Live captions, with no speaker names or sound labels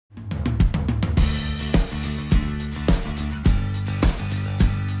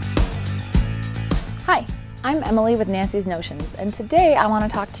I'm Emily with Nancy's Notions, and today I want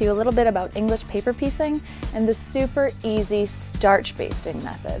to talk to you a little bit about English paper piecing and the super easy starch basting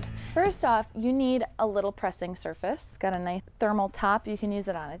method. First off, you need a little pressing surface. It's got a nice thermal top. You can use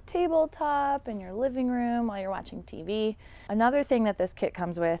it on a tabletop in your living room while you're watching TV. Another thing that this kit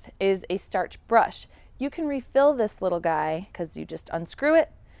comes with is a starch brush. You can refill this little guy because you just unscrew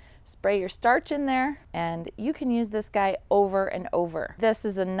it, spray your starch in there, and you can use this guy over and over. This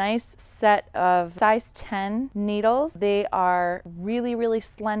is a nice set of size 10 needles. They are really, really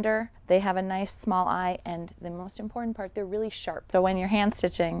slender. They have a nice small eye, and the most important part, they're really sharp. So when you're hand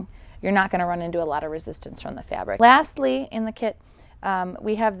stitching, you're not going to run into a lot of resistance from the fabric. Lastly, in the kit,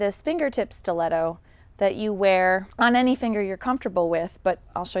 we have this fingertip stiletto that you wear on any finger you're comfortable with, but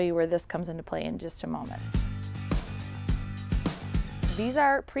I'll show you where this comes into play in just a moment. These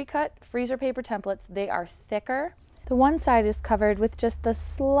are pre-cut freezer paper templates. They are thicker. The one side is covered with just the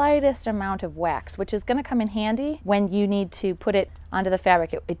slightest amount of wax, which is going to come in handy when you need to put it onto the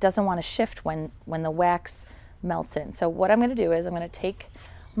fabric. It doesn't want to shift when the wax melts in. So what I'm going to do is I'm going to take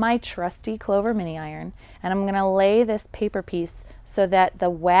my trusty Clover mini iron and I'm going to lay this paper piece so that the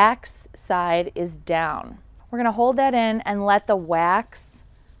wax side is down. We're going to hold that in and let the wax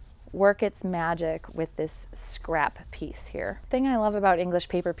work its magic with this scrap piece here. The thing I love about English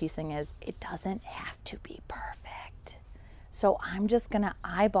paper piecing is it doesn't have to be perfect. So I'm just gonna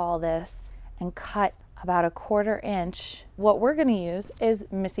eyeball this and cut about 1/4 inch. What we're gonna use is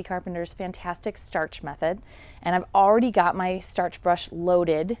Missie Carpenter's fantastic starch method, and I've already got my starch brush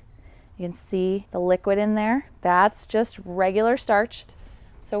loaded. You can see the liquid in there. That's just regular starch.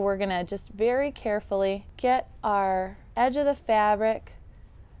 So we're gonna just very carefully get our edge of the fabric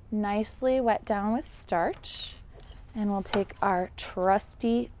nicely wet down with starch, and we'll take our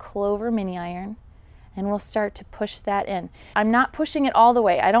trusty Clover mini iron and we'll start to push that in. I'm not pushing it all the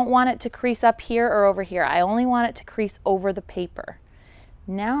way. I don't want it to crease up here or over here. I only want it to crease over the paper.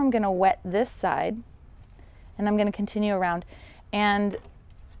 Now I'm going to wet this side and I'm going to continue around, and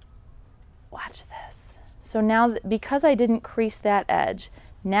watch this. So now, because I didn't crease that edge,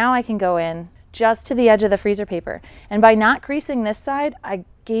 now I can go in just to the edge of the freezer paper, and by not creasing this side, I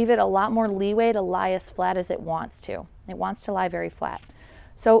gave it a lot more leeway to lie as flat as it wants to. It wants to lie very flat.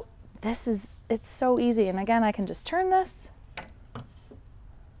 So it's so easy, and again, I can just turn this,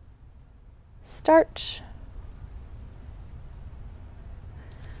 starch.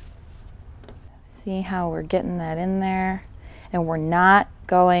 See how we're getting that in there, and we're not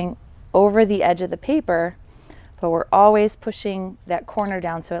going over the edge of the paper, but we're always pushing that corner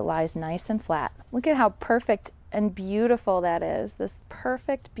down so it lies nice and flat. Look at how perfect and beautiful that is, this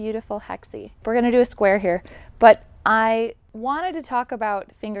perfect, beautiful hexie. We're gonna do a square here, but I wanted to talk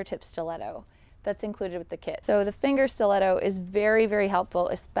about fingertip stiletto that's included with the kit. So the finger stiletto is very, very helpful,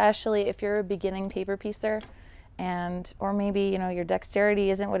 especially if you're a beginning paper piecer or maybe, you know, your dexterity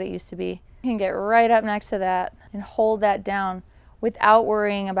isn't what it used to be. You can get right up next to that and hold that down without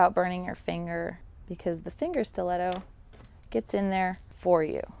worrying about burning your finger, because the finger stiletto gets in there for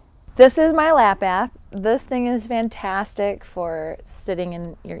you. This is my lap app. This thing is fantastic for sitting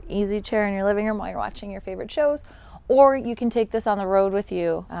in your easy chair in your living room while you're watching your favorite shows, or you can take this on the road with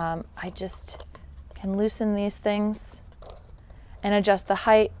you. I just can loosen these things and adjust the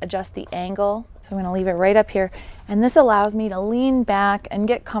height, adjust the angle. So I'm gonna leave it right up here, and this allows me to lean back and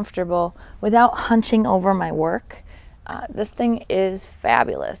get comfortable without hunching over my work. This thing is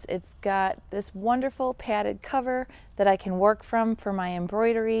fabulous. It's got this wonderful padded cover that I can work from for my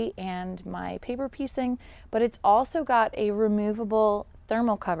embroidery and my paper piecing, but it's also got a removable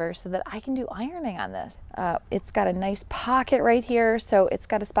thermal cover so that I can do ironing on this. It's got a nice pocket right here, so it's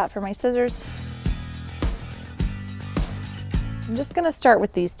got a spot for my scissors. I'm just gonna start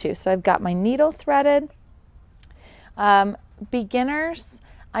with these two. So I've got my needle threaded. Beginners,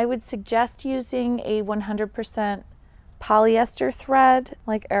 I would suggest using a 100% polyester thread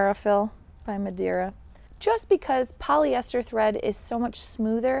like Aerofill by Madeira, just because polyester thread is so much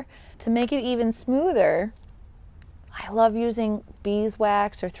smoother. To make it even smoother, I love using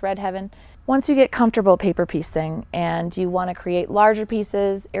beeswax or Thread Heaven. Once you get comfortable paper piecing and you want to create larger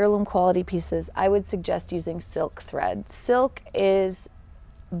pieces, heirloom quality pieces, I would suggest using silk thread. Silk is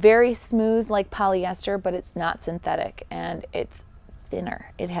very smooth like polyester, but it's not synthetic, and it's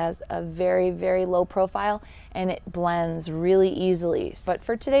thinner. It has a very, very low profile and it blends really easily. But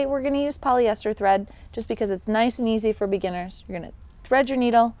for today, we're going to use polyester thread just because it's nice and easy for beginners. You're going to thread your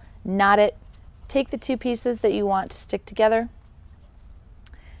needle, knot it, take the two pieces that you want to stick together.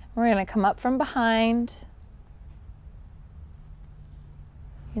 We're going to come up from behind.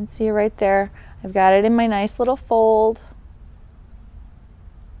 You can see right there, I've got it in my nice little fold.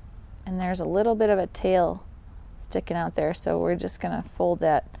 And there's a little bit of a tail sticking out there, so we're just gonna fold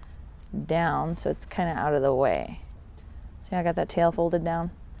that down so it's kind of out of the way. See how I got that tail folded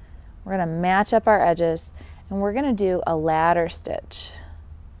down? We're gonna match up our edges and we're gonna do a ladder stitch.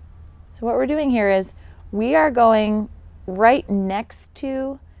 So what we're doing here is we are going right next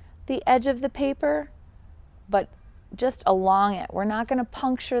to the edge of the paper, but just along it. We're not gonna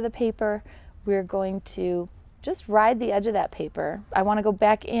puncture the paper. We're going to just ride the edge of that paper. I wanna go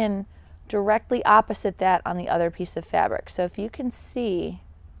back in directly opposite that on the other piece of fabric. So if you can see,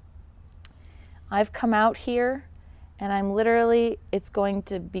 I've come out here and I'm literally, it's going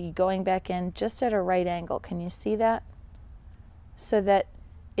to be going back in just at a right angle. Can you see that? So that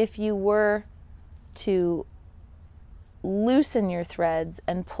if you were to loosen your threads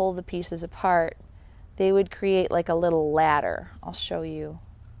and pull the pieces apart, they would create like a little ladder. I'll show you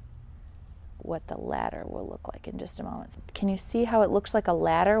what the ladder will look like in just a moment. Can you see how it looks like a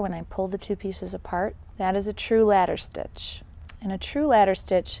ladder when I pull the two pieces apart? That is a true ladder stitch. And a true ladder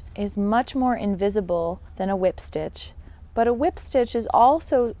stitch is much more invisible than a whip stitch, but a whip stitch is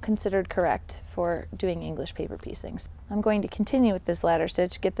also considered correct for doing English paper piecings. I'm going to continue with this ladder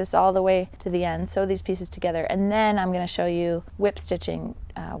stitch, get this all the way to the end, sew these pieces together, and then I'm going to show you whip stitching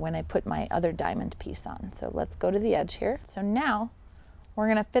when I put my other diamond piece on. So let's go to the edge here. So now we're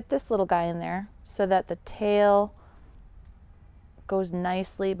going to fit this little guy in there so that the tail goes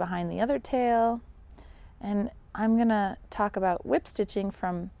nicely behind the other tail. And I'm going to talk about whip stitching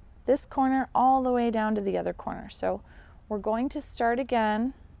from this corner all the way down to the other corner. So we're going to start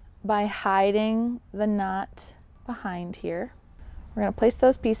again by hiding the knot behind here. We're going to place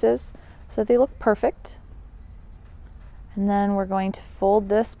those pieces so that they look perfect. And then we're going to fold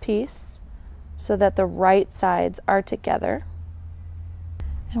this piece so that the right sides are together.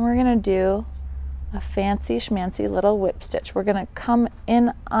 And we're going to do a fancy schmancy little whip stitch. We're going to come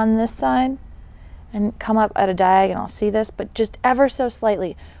in on this side and come up at a diagonal. See this? But just ever so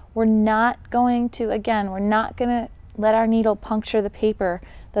slightly. We're not going to, again, we're not going to let our needle puncture the paper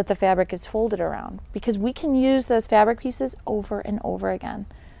that the fabric is folded around, because we can use those fabric pieces over and over again.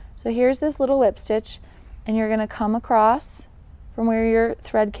 So here's this little whip stitch, and you're going to come across from where your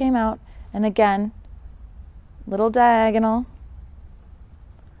thread came out, and again, little diagonal.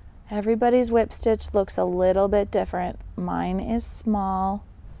 Everybody's whip stitch looks a little bit different. Mine is small.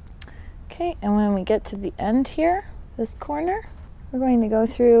 Okay, and when we get to the end here, this corner, we're going to go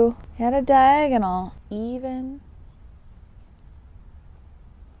through at a diagonal, even.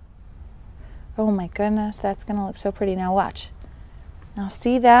 Oh my goodness, that's gonna look so pretty. Now watch. Now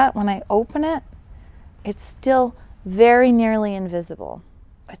see that when I open it, it's still very nearly invisible.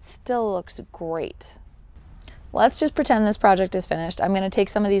 It still looks great. Let's just pretend this project is finished. I'm gonna take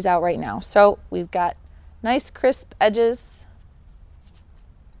some of these out right now. So we've got nice crisp edges,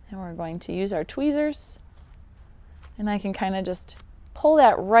 and we're going to use our tweezers, and I can kind of just pull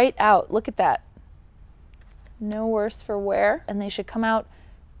that right out. Look at that. No worse for wear. And they should come out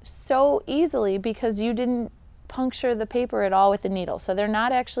so easily because you didn't puncture the paper at all with the needle. So they're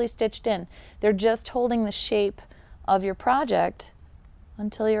not actually stitched in. They're just holding the shape of your project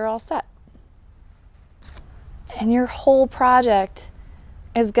until you're all set. And your whole project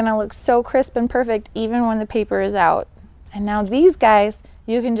is gonna look so crisp and perfect even when the paper is out. And now these guys,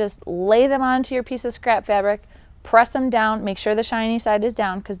 you can just lay them onto your piece of scrap fabric, press them down, make sure the shiny side is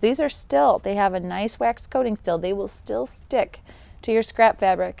down, because these are still, they have a nice wax coating still. They will still stick to your scrap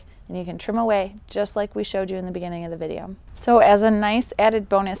fabric, and you can trim away just like we showed you in the beginning of the video. So as a nice added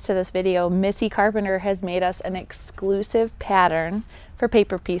bonus to this video, Missie Carpenter has made us an exclusive pattern for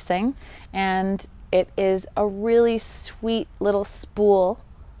paper piecing, and it is a really sweet little spool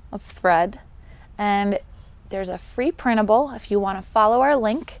of thread, and there's a free printable. If you want to follow our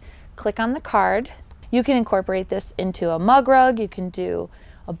link, click on the card. You can incorporate this into a mug rug. You can do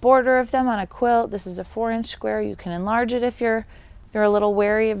a border of them on a quilt. This is a 4-inch square. You can enlarge it if you're a little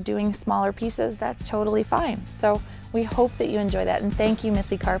wary of doing smaller pieces. That's totally fine. So we hope that you enjoy that, and thank you,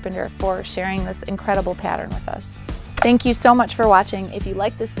 Missie Carpenter, for sharing this incredible pattern with us. Thank you so much for watching. If you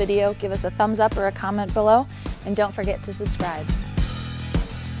like this video, give us a thumbs up or a comment below, and don't forget to subscribe.